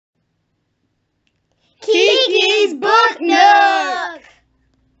Book Nook!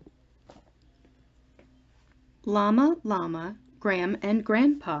 Llama Llama, Gram and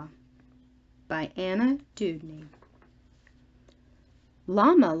Grandpa by Anna Dewdney.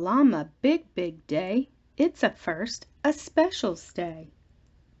 Llama Llama, big, big day. It's a first, a special stay.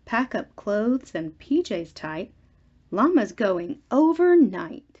 Pack up clothes and PJs tight. Llama's going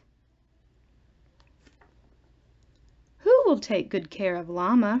overnight. Who will take good care of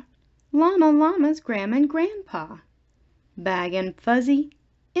Llama? Llama Llama's Gram and Grandpa. Bag and Fuzzy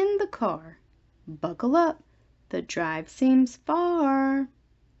in the car. Buckle up, the drive seems far.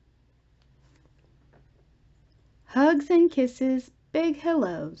 Hugs and kisses, big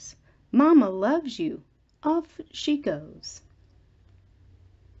hellos. Mama loves you, off she goes.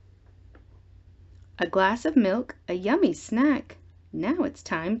 A glass of milk, a yummy snack. Now it's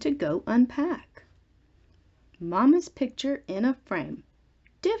time to go unpack. Mama's picture in a frame.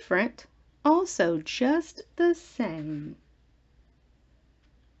 Different, also just the same.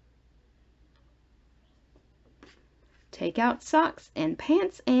 Take out socks and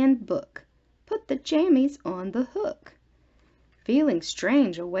pants and book. Put the jammies on the hook. Feeling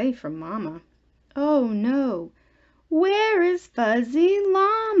strange away from Mama. Oh no, where is Fuzzy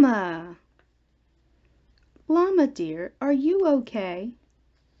Llama? Llama dear, are you okay?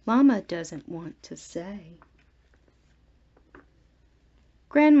 Llama doesn't want to say.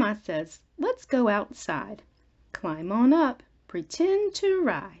 Grandma says, let's go outside. Climb on up, pretend to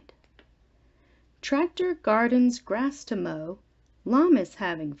ride. Tractor gardens grass to mow. Llama's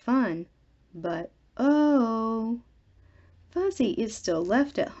having fun, but oh, Fuzzy is still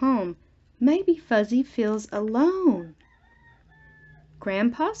left at home. Maybe Fuzzy feels alone.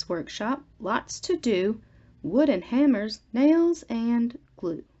 Grandpa's workshop, lots to do. Wood and hammers, nails and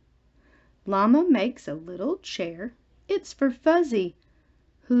glue. Llama makes a little chair. It's for Fuzzy,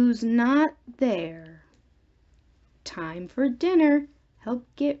 who's not there. Time for dinner. Help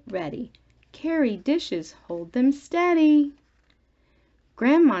get ready. Carry dishes, hold them steady.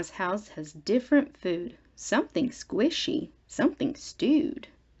 Grandma's house has different food. Something squishy, something stewed.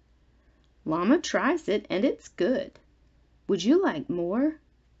 Llama tries it and it's good. Would you like more?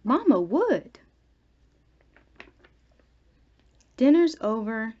 Mama would. Dinner's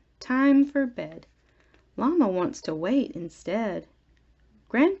over, time for bed. Llama wants to wait instead.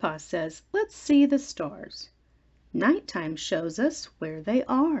 Grandpa says, let's see the stars. Nighttime shows us where they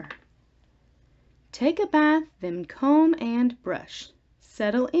are. Take a bath, then comb and brush.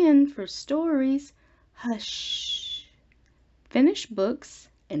 Settle in for stories, hush. Finish books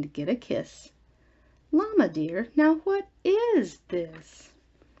and get a kiss. Llama dear, now what is this?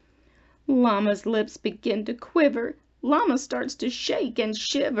 Llama's lips begin to quiver. Llama starts to shake and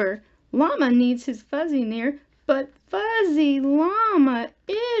shiver. Llama needs his Fuzzy near, but Fuzzy Llama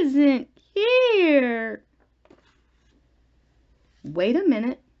isn't here. Wait a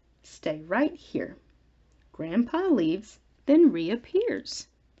minute. Stay right here. Grandpa leaves, then reappears.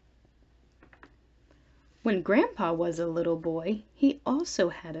 When Grandpa was a little boy, he also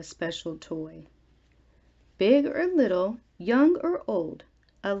had a special toy. Big or little, young or old,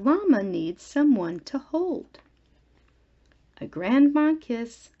 a llama needs someone to hold. A grandma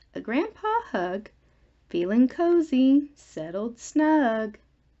kiss, a grandpa hug, feeling cozy, settled snug.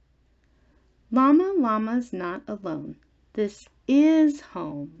 Llama Llama's not alone. This is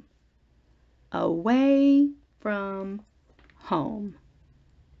home. Away from home.